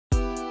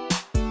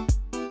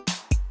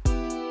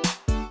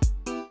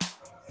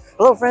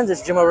Hello friends,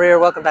 it's Jim O'Rear.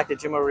 Welcome back to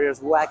Jim O'Rear's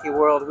Wacky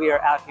World. We are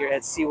out here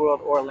at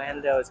SeaWorld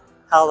Orlando's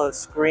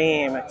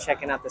Howl-O-Scream,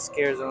 checking out the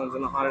scare zones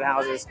and the haunted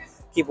houses.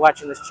 Keep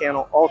watching this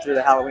channel all through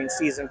the Halloween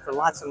season for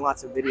lots and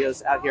lots of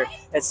videos out here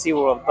at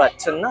SeaWorld. But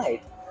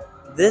tonight,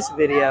 this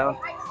video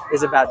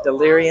is about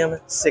Delerium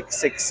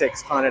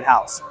 666 Haunted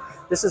House.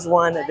 This is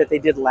one that they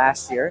did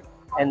last year,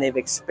 and they've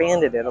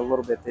expanded it a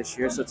little bit this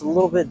year, so it's a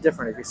little bit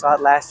different. If you saw it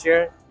last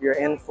year, you're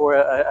in for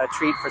a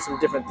treat for some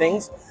different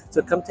things.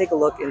 So come take a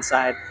look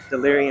inside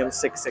Delerium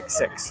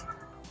 666.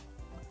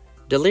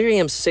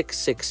 Delerium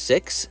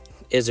 666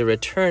 is a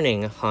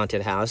returning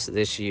haunted house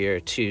this year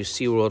to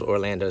SeaWorld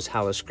Orlando's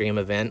Howl-O-Scream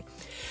event.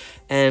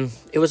 And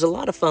it was a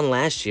lot of fun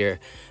last year,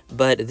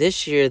 but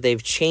this year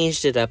they've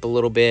changed it up a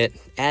little bit,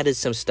 added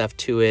some stuff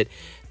to it,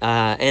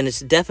 and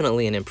it's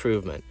definitely an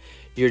improvement.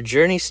 Your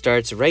journey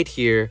starts right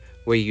here,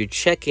 where you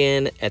check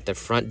in at the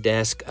front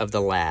desk of the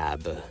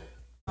lab.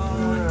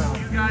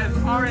 You guys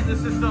are in the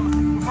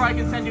system. Before I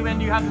can send you in,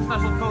 do you have the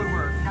special code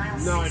word?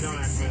 No, I don't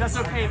actually. That's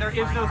okay, there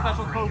is no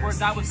special code word.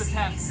 That was the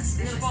test.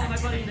 You're gonna follow my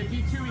buddy into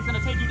D2. He's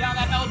gonna take you down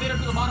that elevator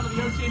to the bottom of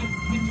the ocean.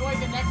 Enjoy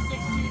the next 16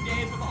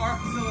 days with our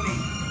facility.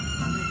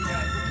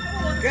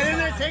 Get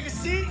in there, take a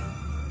seat.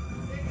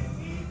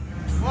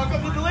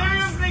 Welcome to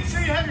Delirium. Make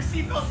sure you have your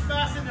seatbelts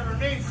fastened and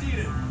remain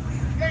seated.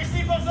 You got your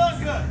seatbelts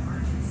on? Good.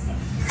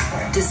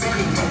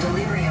 Descending to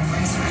Delerium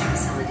Research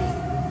Facility.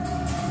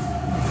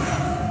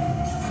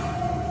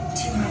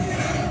 200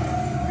 feet.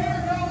 We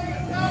are going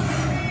 1,000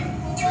 feet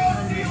below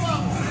sea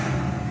level.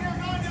 We are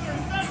going to the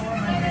reception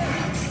center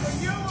where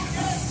you will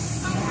get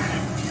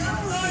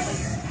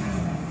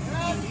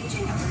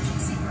Engaging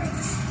emergency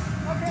brakes.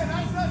 Okay,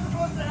 that's not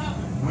supposed to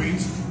happen.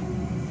 Wait.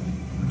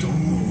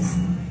 Don't move.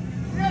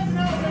 Yes,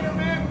 no, elevator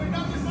man. We've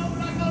done this, no, we're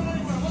not going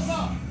anywhere. What's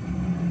up?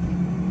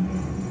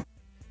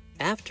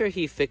 After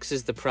he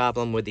fixes the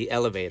problem with the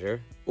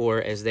elevator,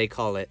 or as they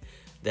call it,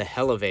 the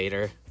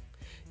Hellevator,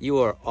 you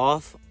are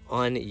off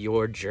on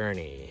your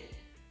journey.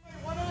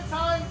 One at a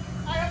time.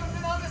 I haven't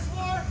been on this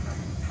floor.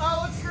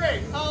 Oh, it's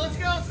great. Let's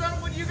go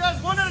start with you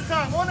guys one at a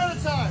time. One at a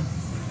time.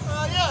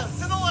 Yeah,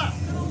 to the left.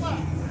 To the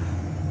left.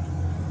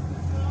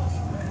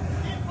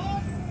 Keep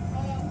on.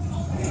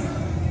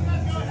 You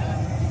guys go ahead.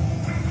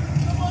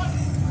 Come on.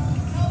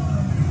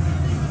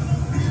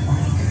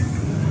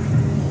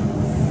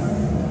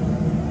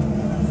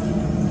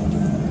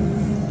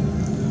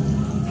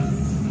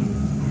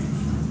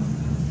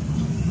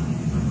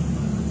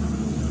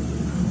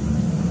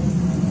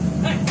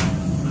 Hey,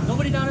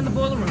 nobody down in the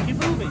boiler room. Keep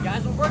moving,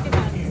 guys. We're working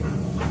down here.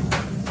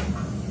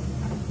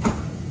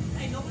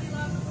 Hey, nobody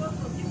down in the boiler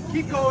room.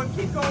 Keep going.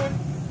 Keep going.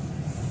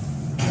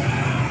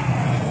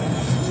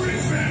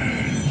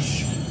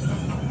 Revenge!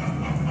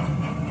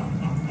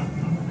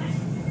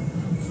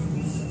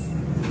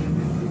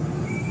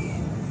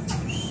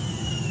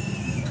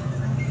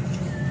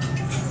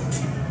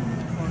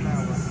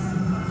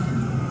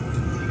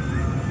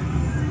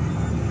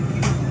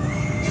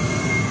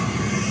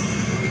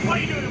 What are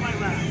you doing in my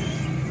lab?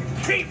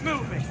 Keep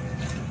moving.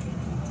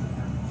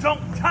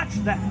 Don't touch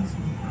that.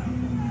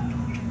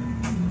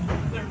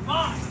 They're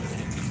mine.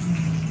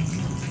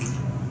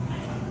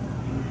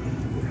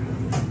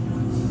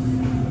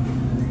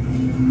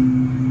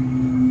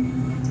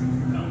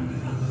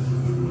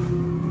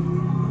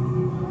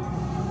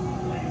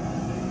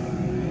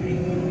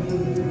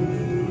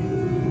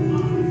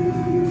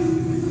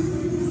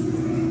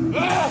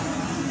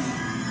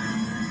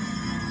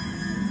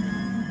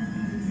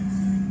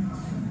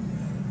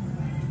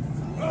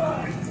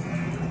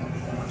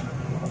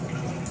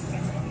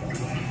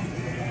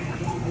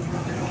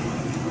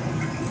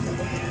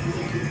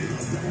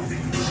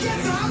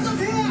 Get out of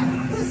here!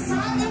 The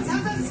silence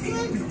has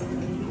escaped!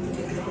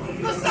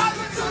 The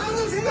silence has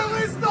escaped! There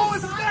is no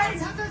escape! The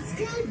silence has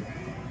escaped!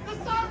 The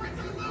silence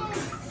is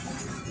loose!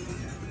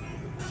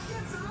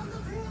 Get out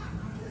of here!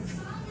 The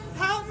silence...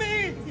 Help me!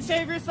 You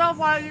save yourself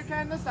while you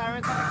can. The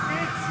silence has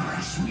escaped!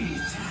 Fresh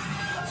meat.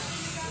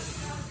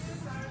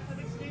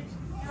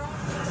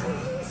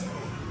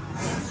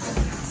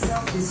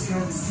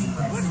 Self-destruct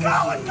sequence. Let's go!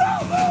 Let's go!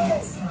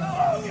 Move!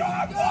 Oh,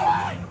 God,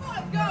 boy!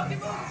 Let's go. Keep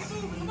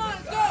moving. Come on,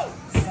 let's go.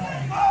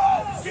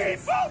 Oh, keep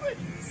moving!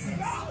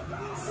 Go! Let's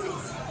go.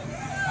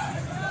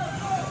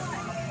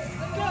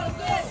 Let's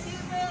go.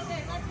 Keep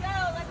moving. Let's go.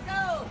 Let's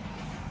go.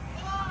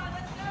 Come on,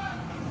 let's go.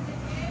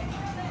 Keep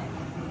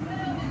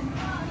moving.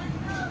 Come on, let's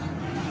go.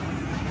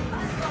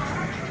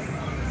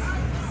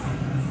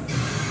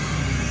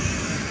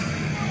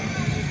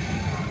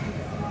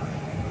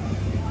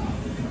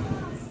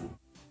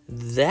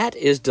 That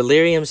is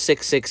Delerium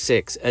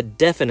 666, a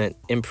definite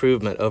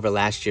improvement over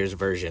last year's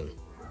version.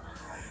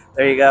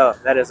 There you go.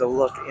 That is a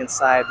look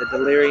inside the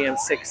Delerium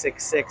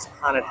 666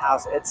 Haunted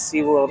House at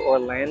SeaWorld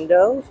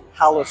Orlando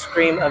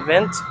Howl-O-Scream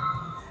event.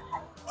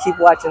 Keep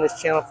watching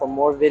this channel for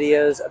more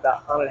videos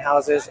about haunted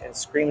houses and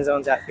scream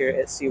zones out here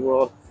at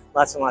SeaWorld.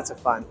 Lots and lots of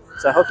fun.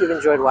 So I hope you've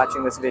enjoyed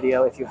watching this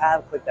video. If you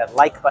have, click that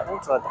like button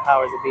to let the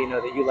powers that be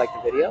know that you like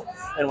the video.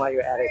 And while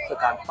you're at it,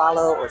 click on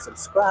follow or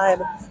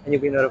subscribe, and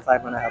you'll be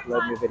notified when I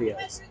upload new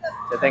videos.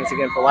 So thanks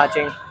again for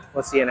watching.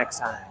 We'll see you next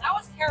time. That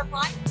was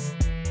terrifying.